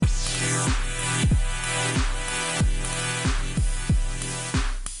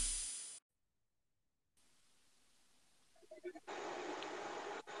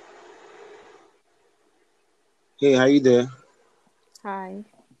Hey, how you there? Hi.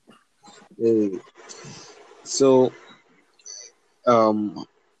 Hey, so um,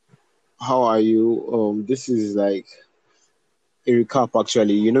 how are you? This is like a recap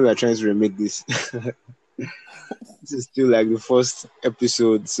actually. We are trying to remake this. This is still like the first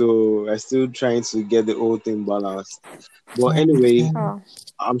episode, so I'm still trying to get the whole thing balanced. But anyway, Oh,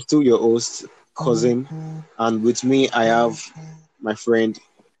 I'm still your host, cousin, and with me I have my friend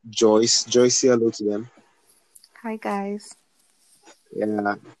Joyce. Joyce, say hello to them. hi guys.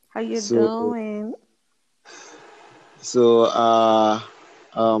 Yeah. How you So doing? so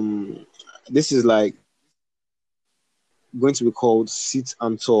um, this is like going to be called Sit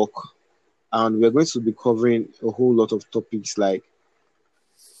and Talk, and we're going to be covering a whole lot of topics, like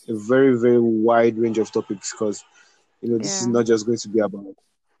a very, very wide range of topics, because this is Yeah. not just going to be about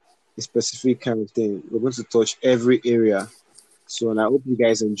a specific kind of thing. We're going to touch every area. So, and I hope you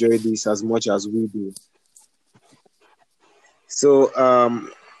guys enjoy this as much as we do. So,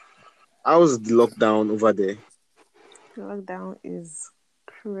 how's the lockdown over there? Lockdown is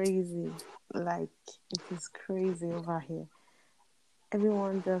crazy. Like it is crazy over here.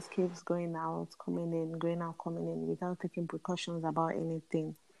 Everyone just keeps going out, coming in, going out, coming in without taking precautions about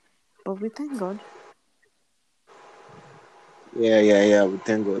anything. But we thank God. Yeah. We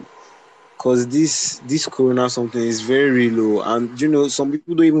thank God, because this corona something is very real, oh, and some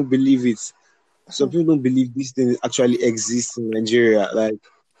people don't even believe it. Some people don't believe this thing actually exists in Nigeria. Like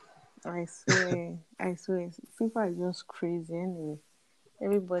I swear. People are just crazy anyway.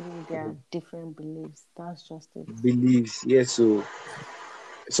 Everybody with their different beliefs. That's just it. beliefs, yes. So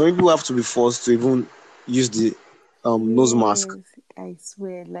some people have to be forced to even use the nose mask. Yes, I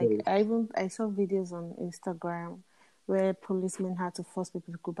swear. Like So, I saw videos on Instagram where policemen had to force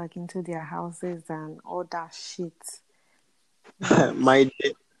people to go back into their houses and all that shit. Like my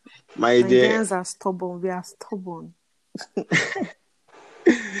dear, my dear, Nigerians are stubborn. We are stubborn.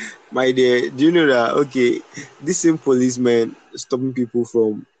 my dear, do you know that? Okay, this same policemen stopping people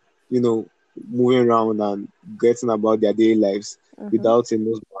from, you know, moving around and getting about their daily lives Mm-hmm. without a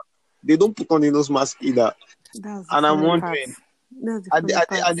nose mask. They don't put on a nose mask either. That's the And I'm funny part. wondering, That's the are they, funny are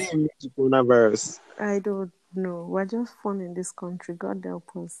they, part. are they immune to coronavirus? I don't know. We're just fun in this country. God help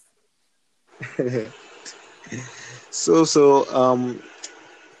us. So,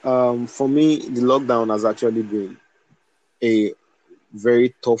 for me, the lockdown has actually been a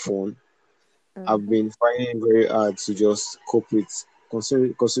very tough one. I've Mm-hmm. been finding it very hard to just cope with,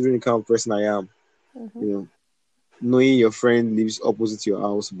 considering the kind of person I am. Mm-hmm. You know, knowing your friend lives opposite your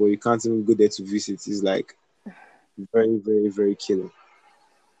house, but you can't even go there to visit is like very, very, very killing.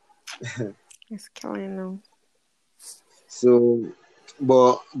 It's killing them. So,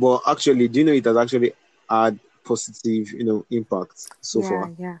 but actually, do you know it has actually had positive, impact so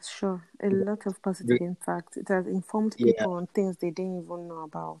far? Yeah, sure. A lot of positive Ve- impact. It has informed Yeah, people on things they didn't even know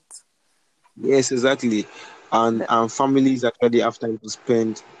about. yes, exactly. And The, and families actually have time to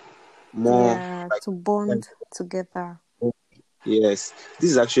spend more yeah, like to time. bond together. Yes,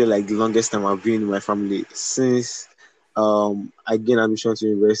 this is actually like the longest time I've been in my family since I gained admission to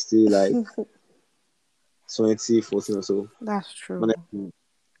university like 2014 or so. That's When true.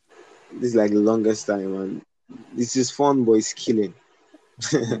 this is like the longest time, and this is fun, but it's killing.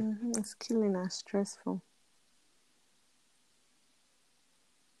 It's killing and stressful.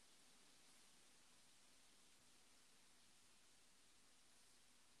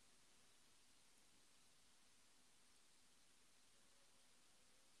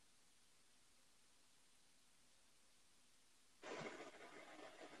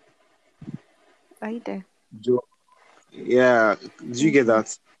 Are you there? Jo- yeah, did you get Mm-hmm.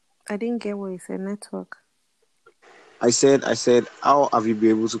 that? I didn't get what you said. Network. I said, how have you been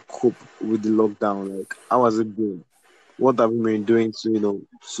able to cope with the lockdown? Like, how has it been? What have you been doing to,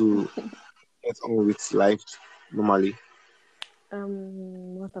 to get on with life normally?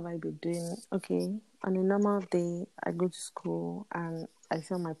 What have I been doing? Okay, on a normal day, I go to school and I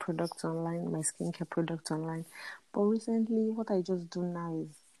sell my products online, my skincare products online. But recently, what I just do now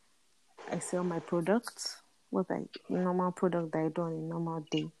is I sell my products, what I normal product that I do on a normal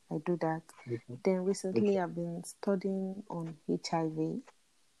day. I do that. Then recently Okay, I've been studying on HIV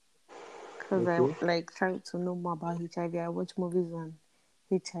because I okay. like try to know more about HIV. I watch movies on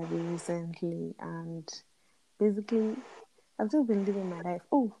HIV recently and basically I've just been living my life.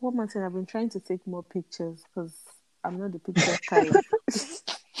 Oh, one more thing, I've been trying to take more pictures because I'm not the picture type.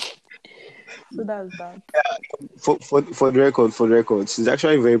 So that's that. For the record, she's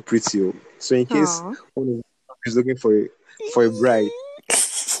actually very pretty. Oh. So in case Aww. one of you is looking for a bride,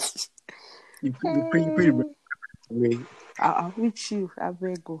 you pretty bride Hey. for me. I'll reach you. I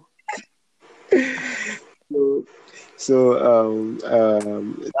beg you. So,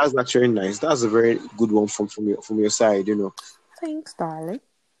 that's actually nice. That's a very good one from your side, you know. Thanks, darling.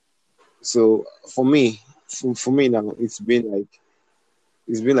 So for me now,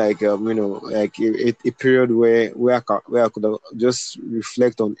 like a period where I could have just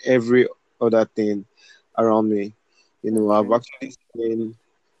reflect on every other thing around me. You know, Okay.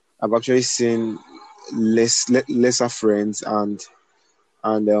 I've actually seen lesser friends, and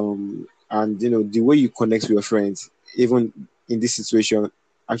you know the way you connect with your friends, even in this situation,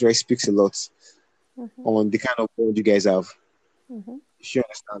 actually speaks a lot Mm-hmm. on the kind of bond you guys have. Mm-hmm. You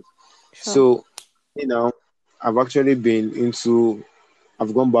understand? Sure. So, you know, I've actually been into.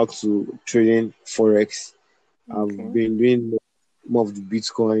 I've gone back to trading forex. I've Okay. been doing more of the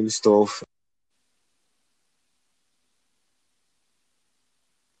Bitcoin stuff.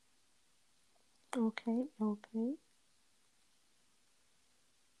 Okay. Okay.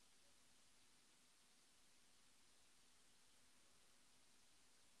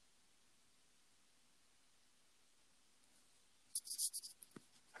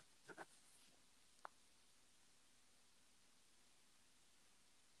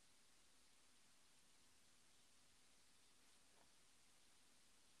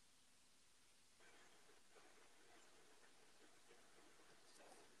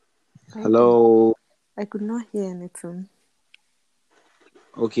 Right there. Hello. I could not hear anything.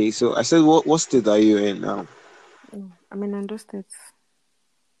 Okay, so I said, what state are you in now? Mm. I'm in Ondo State.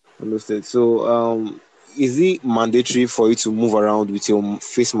 Understood. So, is it mandatory for you to move around with your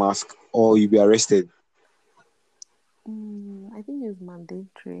face mask, or you be arrested? I think it's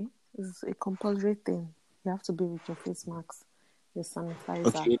mandatory. It's a compulsory thing. You have to be with your face mask, your Okay,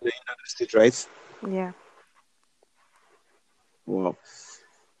 sanitizer. you know the state, right? Yeah. Wow.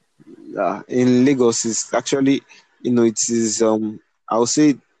 In Lagos, it's actually, it is. I would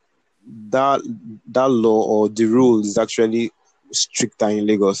say that that law or the rule is actually stricter in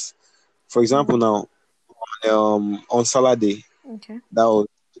Lagos. For example, Mm. now, on Saturday, Okay. that was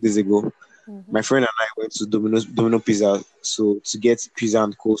 2 days ago, Mm-hmm. my friend and I went to Domino Pizza, so to get pizza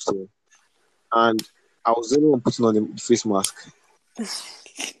and coleslaw, and I was the only one putting on the face mask.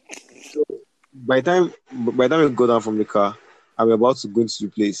 So by the time we got down from the car and we are about to go into the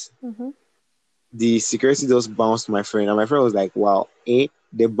place, Mm-hmm. the security just bounced my friend, and my friend was like, "Wow, eh?"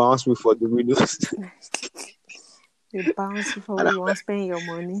 They bounced me for the windows, They bounce you for and where you want to spend your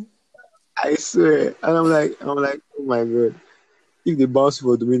money. I swear, and I'm like, oh my god! If they bounce me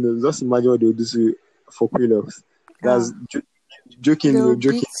for the windows, just imagine what they'll do to you for pre-lux. That's Ah, jokingly, they'll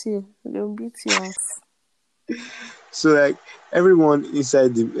joking. beat you. They'll beat you out. So like everyone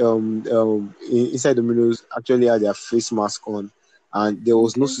inside inside the windows actually had their face mask on, and there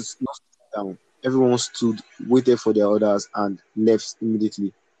was Okay. no sitting down. Everyone stood, waited for their orders, and left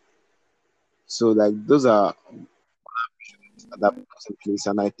immediately. So like those are that was in place,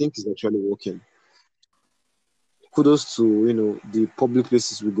 and I think it's actually working. Kudos to the public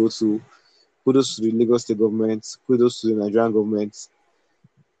places we go to. Kudos to the Lagos State government. Kudos to the Nigerian government.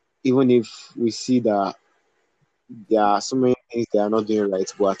 Even if we see that there are so many things they are not doing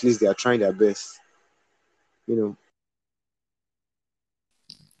right, but at least they are trying their best. You know.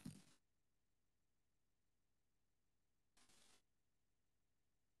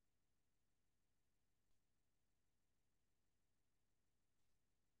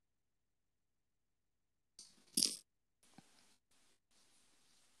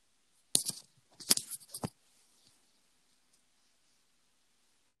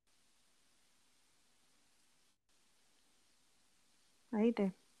 Are you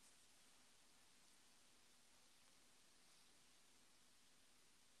there?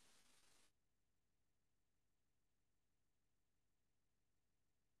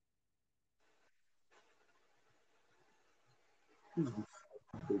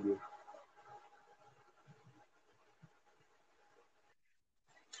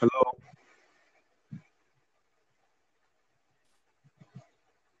 Hello,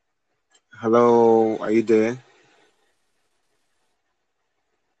 hello, are you there?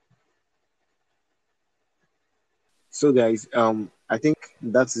 So guys, I think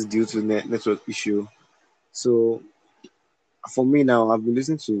that is due to network issue. So for me now, I've been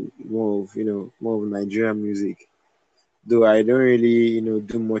listening to more of Nigerian music, though I don't really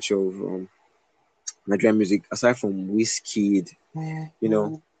do much of Nigerian music aside from Wizkid. You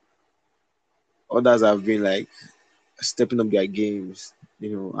know, others have been like stepping up their games.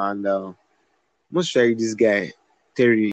 And most likely this guy Terry